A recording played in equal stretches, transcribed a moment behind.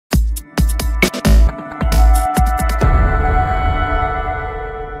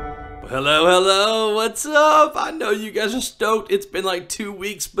Hello, hello, what's up? I know you guys are stoked. It's been like 2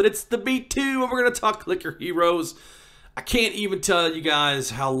 weeks, but it's the B2, and we're going to talk Clicker Heroes. I can't even tell you guys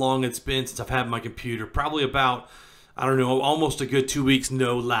how long it's been since I've had my computer. Probably about, I don't know, almost a good 2 weeks,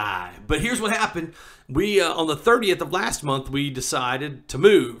 no lie. But here's what happened. We, on the 30th of last month, we decided to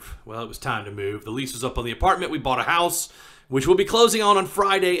move. Well, it was time to move. The lease was up on the apartment. We bought a house, which we'll be closing on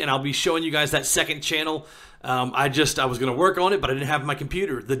Friday, and I'll be showing you guys that second channel. I was going to work on it, but I didn't have my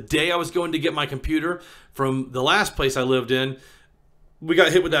computer. The day I was going to get my computer from the last place I lived in, we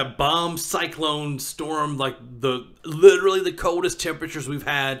got hit with that bomb cyclone storm, like literally the coldest temperatures we've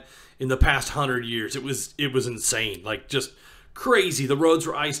had in the past 100 years. It was insane, like just crazy. The roads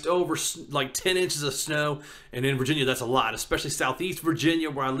were iced over, like 10 inches of snow, and in Virginia, that's a lot, especially Southeast Virginia,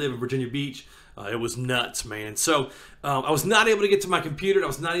 where I live in Virginia Beach. It was nuts, man. So I was not able to get to my computer. I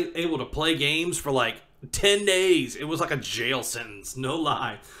was not able to play games for like 10 days. It was like a jail sentence, no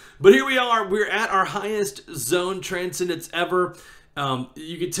lie. But here we are. We're at our highest zone transcendence ever.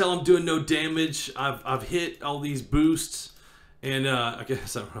 You can tell I'm doing no damage. I've hit all these boosts, and I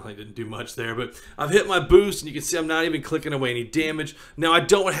guess I really didn't do much there, but I've hit my boost, and you can see I'm not even clicking away any damage. Now, I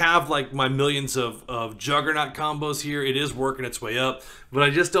don't have like my millions of Juggernaut combos here. It is working its way up, but I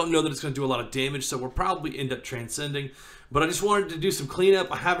just don't know that it's going to do a lot of damage, so we'll probably end up transcending. But I just wanted to do some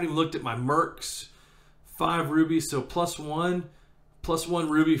cleanup. I haven't even looked at my mercs. 5 rubies, so +1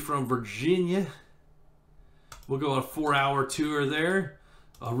 ruby from Virginia. We'll go on a 4-hour tour there.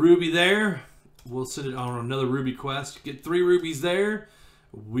 A ruby there. We'll send it on another ruby quest. Get 3 rubies there.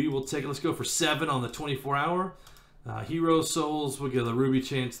 We will take it. Let's go for 7 on the 24-hour. Hero souls. We'll get a ruby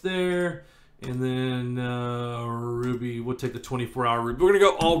chance there. And then ruby. We'll take the 24-hour ruby. We're going to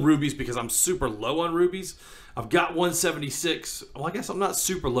go all rubies because I'm super low on rubies. I've got 176. Well, I guess I'm not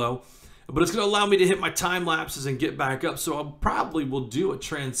super low. But it's going to allow me to hit my time lapses and get back up. So I probably will do a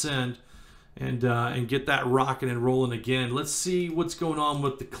transcend and get that rocking and rolling again. Let's see what's going on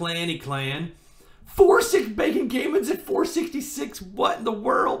with the Clanny Clan. 4-6 Bacon Gaming's at 466. What in the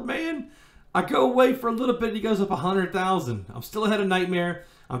world, man? I go away for a little bit and he goes up 100,000. I'm still ahead of Nightmare.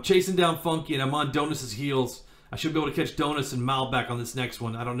 I'm chasing down Funky and I'm on Donus's heels. I should be able to catch Donus and Malbec on this next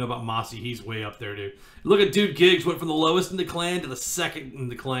one. I don't know about Mossy. He's way up there, dude. Look at Dude Gigs. Went from the lowest in the clan to the second in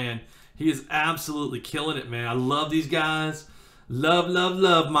the clan. He is absolutely killing it, man. I love these guys. Love, love,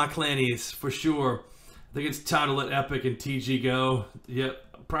 love my clannies, for sure. I think it's time to let Epic and TG go.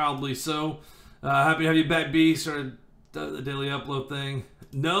 Yep, probably so. Happy to have you back, B. Started the daily upload thing.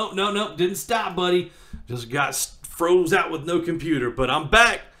 No. Didn't stop, buddy. Just got froze out with no computer. But I'm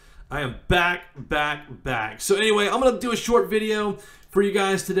back. I am back. So anyway, I'm going to do a short video for you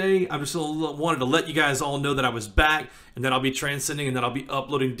guys today. I just wanted to let you guys all know that I was back, and that I'll be transcending, and that I'll be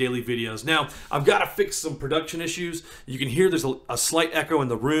uploading daily videos. Now, I've got to fix some production issues. You can hear there's a slight echo in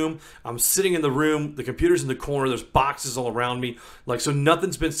the room. I'm sitting in the room. The computer's in the corner. There's boxes all around me. So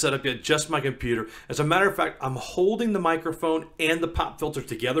nothing's been set up yet, just my computer. As a matter of fact, I'm holding the microphone and the pop filter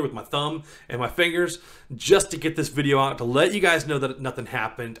together with my thumb and my fingers just to get this video out, to let you guys know that nothing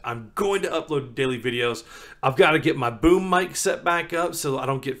happened. I'm going to upload daily videos. I've got to get my boom mic set back up so I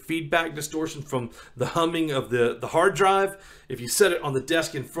don't get feedback distortion from the humming of the hard drive. If you set it on the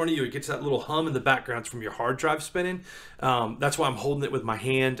desk in front of you, it gets that little hum in the background from your hard drive spinning. That's why I'm holding it with my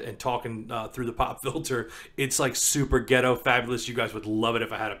hand and talking through the pop filter. It's like super ghetto fabulous. You guys would love it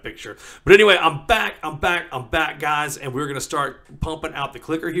if I had a picture. But anyway, I'm back, guys, and we're going to start pumping out the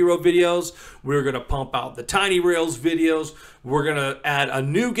Clicker Hero videos. We're going to pump out the Tiny Rails videos. We're going to add a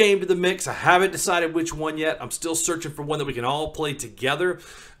new game to the mix. I haven't decided which one yet. I'm still searching for one that we can all play together.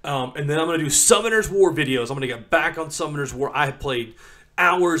 And then I'm going to do Summoner's War videos. I'm going to get back on Summoner's War. I played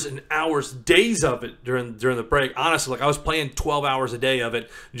hours and hours, days of it during the break. Honestly, like I was playing 12 hours a day of it,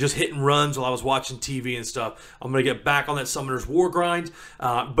 just hitting runs while I was watching TV and stuff. I'm going to get back on that Summoner's War grind.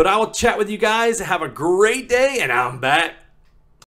 But I will chat with you guys. Have a great day, and I'm back.